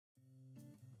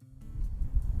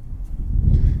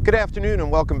Good afternoon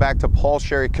and welcome back to Paul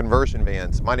Sherry Conversion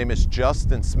Vans. My name is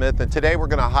Justin Smith and today we're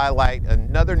going to highlight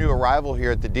another new arrival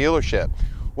here at the dealership.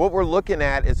 What we're looking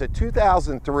at is a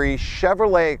 2003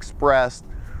 Chevrolet Express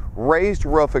raised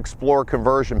roof Explorer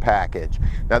conversion package.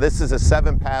 Now this is a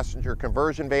 7-passenger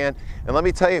conversion van, and let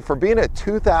me tell you, for being a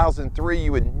 2003,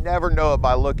 you would never know it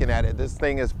by looking at it. This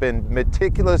thing has been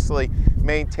meticulously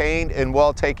maintained and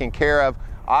well taken care of.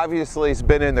 Obviously it's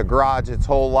been in the garage its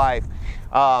whole life.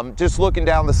 Just looking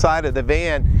down the side of the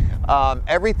van,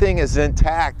 everything is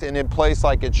intact and in place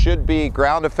like it should be.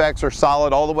 Ground effects are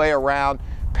solid all the way around.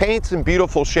 Paint's in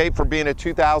beautiful shape for being a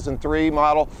 2003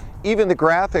 model. Even the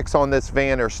graphics on this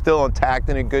van are still intact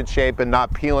and in good shape and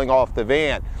not peeling off the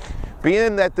van.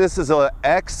 Being that this is a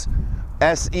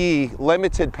XSE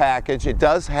limited package, it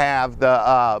does have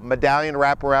the Medallion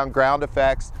wraparound ground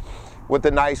effects with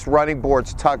the nice running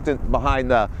boards tucked in behind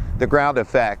the ground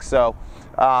effects. So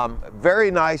very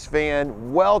nice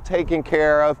van, well taken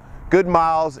care of, good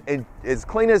miles, and as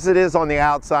clean as it is on the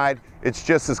outside, it's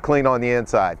just as clean on the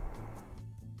inside.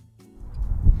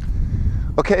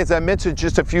 Okay, as I mentioned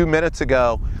just a few minutes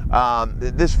ago,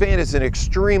 this van is in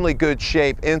extremely good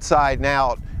shape inside and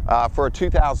out for a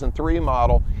 2003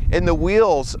 model, and the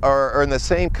wheels are in the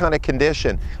same kind of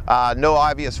condition. No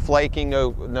obvious flaking,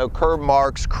 no curb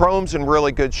marks. Chrome's in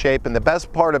really good shape, and the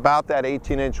best part about that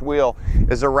 18-inch wheel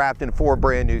is they're wrapped in 4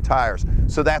 brand new tires.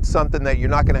 So that's something that you're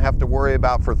not going to have to worry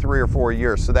about for 3 or 4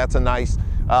 years. So that's a nice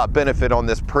benefit on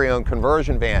this pre-owned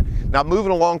conversion van. Now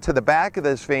moving along to the back of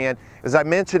this van, as I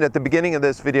mentioned at the beginning of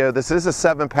this video, this is a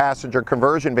 7-passenger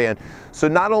conversion van. So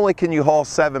not only can you haul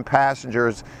 7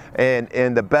 passengers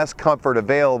and the best comfort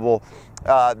available,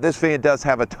 this van does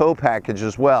have a tow package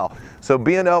as well. So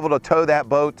being able to tow that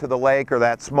boat to the lake or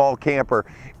that small camper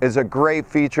is a great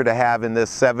feature to have in this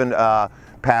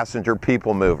 7-passenger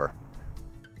people mover.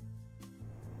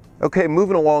 Okay,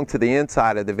 moving along to the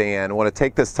inside of the van, I want to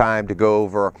take this time to go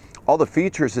over all the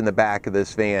features in the back of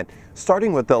this van,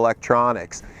 starting with the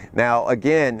electronics. Now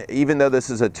again, even though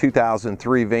this is a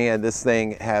 2003 van, this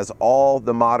thing has all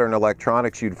the modern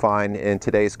electronics you'd find in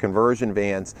today's conversion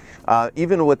vans,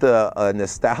 even with a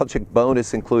nostalgic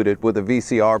bonus included with a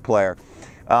VCR player.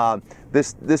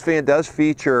 This van does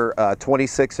feature a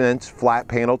 26-inch flat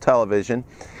panel television.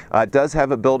 It does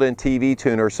have a built-in TV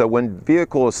tuner, so when the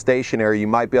vehicle is stationary, you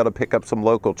might be able to pick up some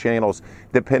local channels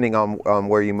depending on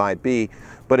where you might be.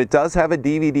 But it does have a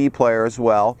DVD player as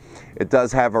well. It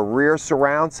does have a rear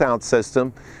surround sound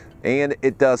system, and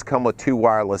it does come with 2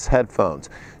 wireless headphones.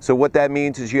 So what that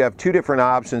means is you have 2 different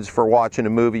options for watching a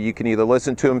movie. You can either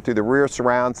listen to them through the rear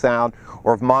surround sound,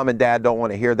 or if mom and dad don't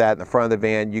want to hear that in the front of the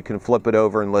van, you can flip it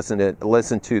over and listen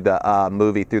to the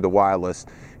movie through the wireless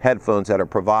headphones that are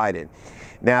provided.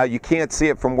 Now you can't see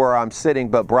it from where I'm sitting,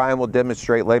 but Brian will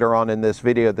demonstrate later on in this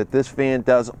video that this van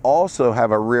does also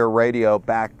have a rear radio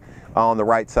back on the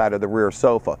right side of the rear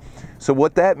sofa. So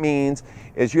what that means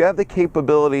is you have the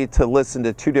capability to listen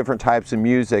to 2 different types of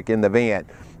music in the van.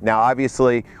 Now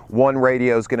obviously one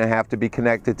radio is going to have to be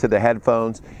connected to the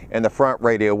headphones, and the front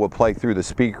radio will play through the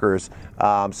speakers.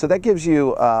 So that gives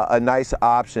you a nice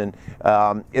option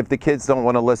if the kids don't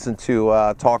want to listen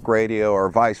to talk radio or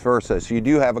vice versa. So you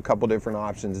do have a couple different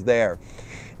options there.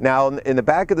 Now in the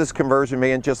back of this conversion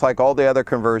van, just like all the other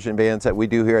conversion vans that we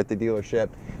do here at the dealership,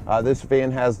 this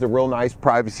van has the real nice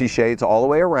privacy shades all the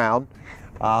way around,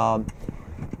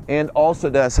 and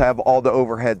also does have all the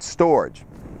overhead storage.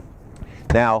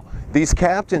 Now, these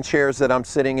captain chairs that I'm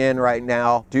sitting in right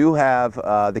now do have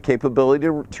the capability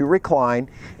to recline,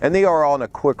 and they are on a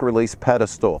quick release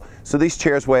pedestal. So these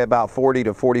chairs weigh about 40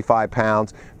 to 45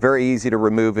 pounds, very easy to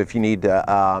remove if you need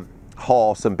to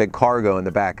haul some big cargo in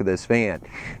the back of this van.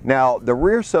 Now, the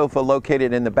rear sofa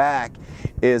located in the back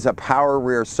is a power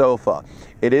rear sofa.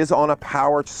 It is on a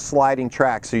power sliding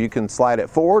track, so you can slide it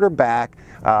forward or back,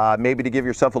 maybe to give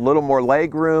yourself a little more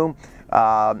leg room,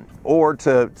 or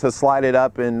to slide it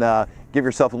up and give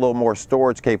yourself a little more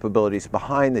storage capabilities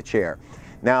behind the chair.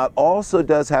 Now it also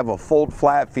does have a fold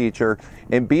flat feature,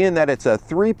 and being that it's a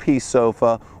 3-piece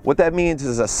sofa, what that means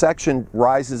is a section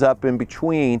rises up in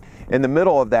between in the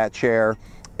middle of that chair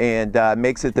and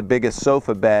makes it the biggest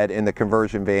sofa bed in the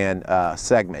conversion van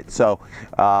segment. So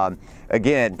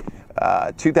again,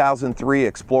 2003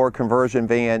 Explorer conversion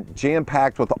van,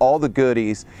 jam-packed with all the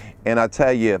goodies, and I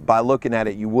tell you, by looking at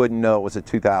it, you wouldn't know it was a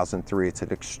 2003. It's in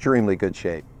extremely good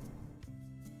shape.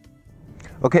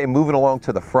 Okay, moving along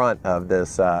to the front of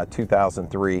this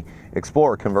 2003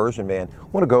 Explorer conversion van, I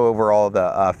want to go over all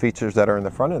the features that are in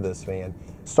the front of this van,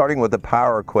 starting with the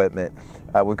power equipment.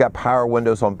 We've got power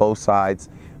windows on both sides,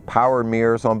 power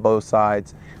mirrors on both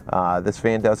sides. This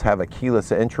van does have a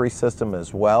keyless entry system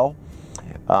as well.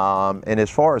 And as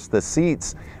far as the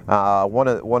seats, one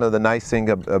of the nice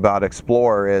things about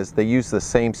Explorer is they use the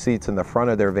same seats in the front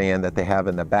of their van that they have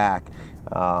in the back,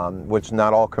 which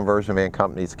not all conversion van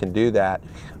companies can do that.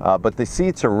 But the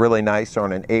seats are really nice. They're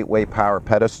on an 8-way power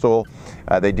pedestal.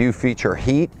 They do feature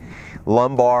heat,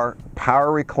 lumbar,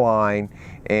 power recline,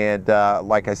 and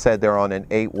like I said, they're on an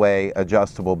 8-way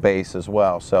adjustable base as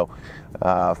well. So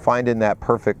finding that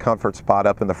perfect comfort spot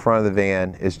up in the front of the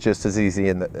van is just as easy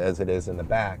as it is in the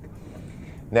back.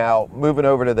 Now, moving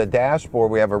over to the dashboard,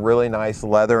 we have a really nice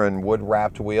leather and wood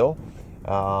wrapped wheel.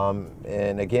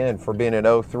 And again, for being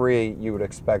an 03, you would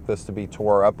expect this to be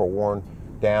tore up or worn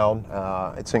down.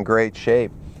 It's in great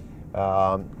shape.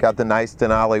 Got the nice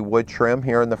Denali wood trim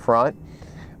here in the front.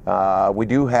 We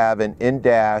do have an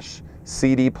in-dash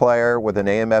CD player with an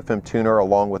AM/FM tuner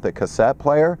along with a cassette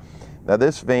player. Now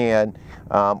this van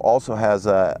also has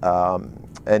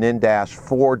an in-dash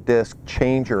 4-disc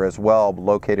changer as well,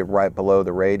 located right below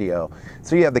the radio.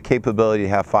 So you have the capability to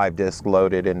have 5 discs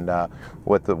loaded, and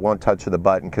with the one touch of the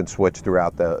button can switch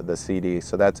throughout the CD.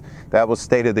 So that was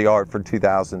state of the art for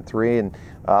 2003, and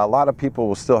a lot of people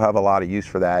will still have a lot of use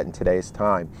for that in today's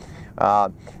time.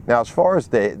 Now, as far as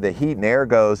the heat and air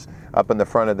goes up in the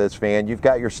front of this van, you've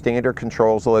got your standard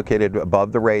controls located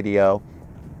above the radio.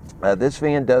 This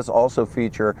van does also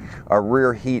feature a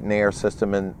rear heat and air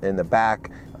system in the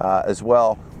back as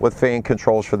well, with fan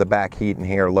controls for the back heat and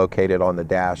air located on the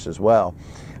dash as well.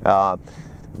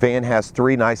 Van has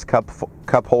 3 nice cup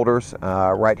holders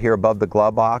right here above the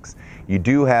glove box. You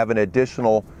do have an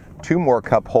additional 2 more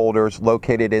cup holders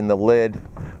located in the lid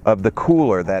of the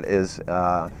cooler that is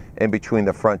in between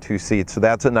the front 2 seats. So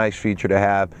that's a nice feature to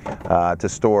have to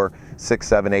store 6,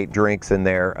 7, 8 drinks in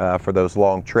there for those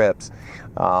long trips.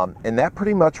 And that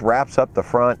pretty much wraps up the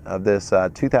front of this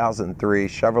 2003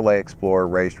 Chevrolet Explorer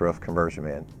raised roof conversion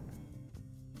van.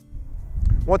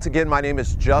 Once again, my name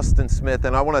is Justin Smith,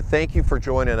 and I want to thank you for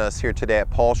joining us here today at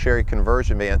Paul Sherry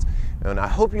Conversion Vans. And I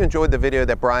hope you enjoyed the video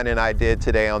that Brian and I did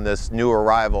today on this new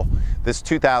arrival, this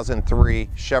 2003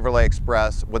 Chevrolet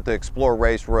Express with the Explorer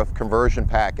raised roof conversion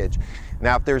package.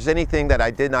 Now, if there's anything that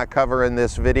I did not cover in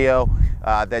this video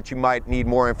that you might need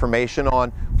more information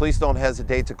on, please don't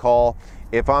hesitate to call.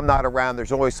 If I'm not around,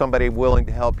 there's always somebody willing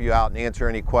to help you out and answer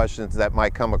any questions that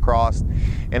might come across.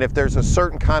 And if there's a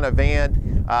certain kind of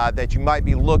van that you might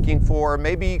be looking for,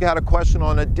 maybe you got a question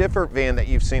on a different van that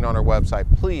you've seen on our website,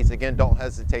 please, again, don't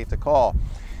hesitate to call.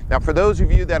 Now, for those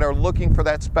of you that are looking for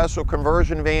that special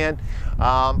conversion van,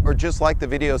 or just like the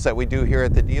videos that we do here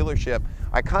at the dealership,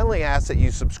 I kindly ask that you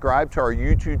subscribe to our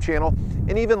YouTube channel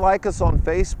and even like us on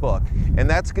Facebook. And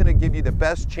that's going to give you the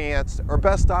best chance or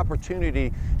best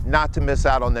opportunity not to miss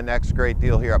out on the next great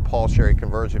deal here at Paul Sherry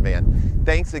Conversion Van.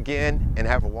 Thanks again, and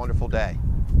have a wonderful day.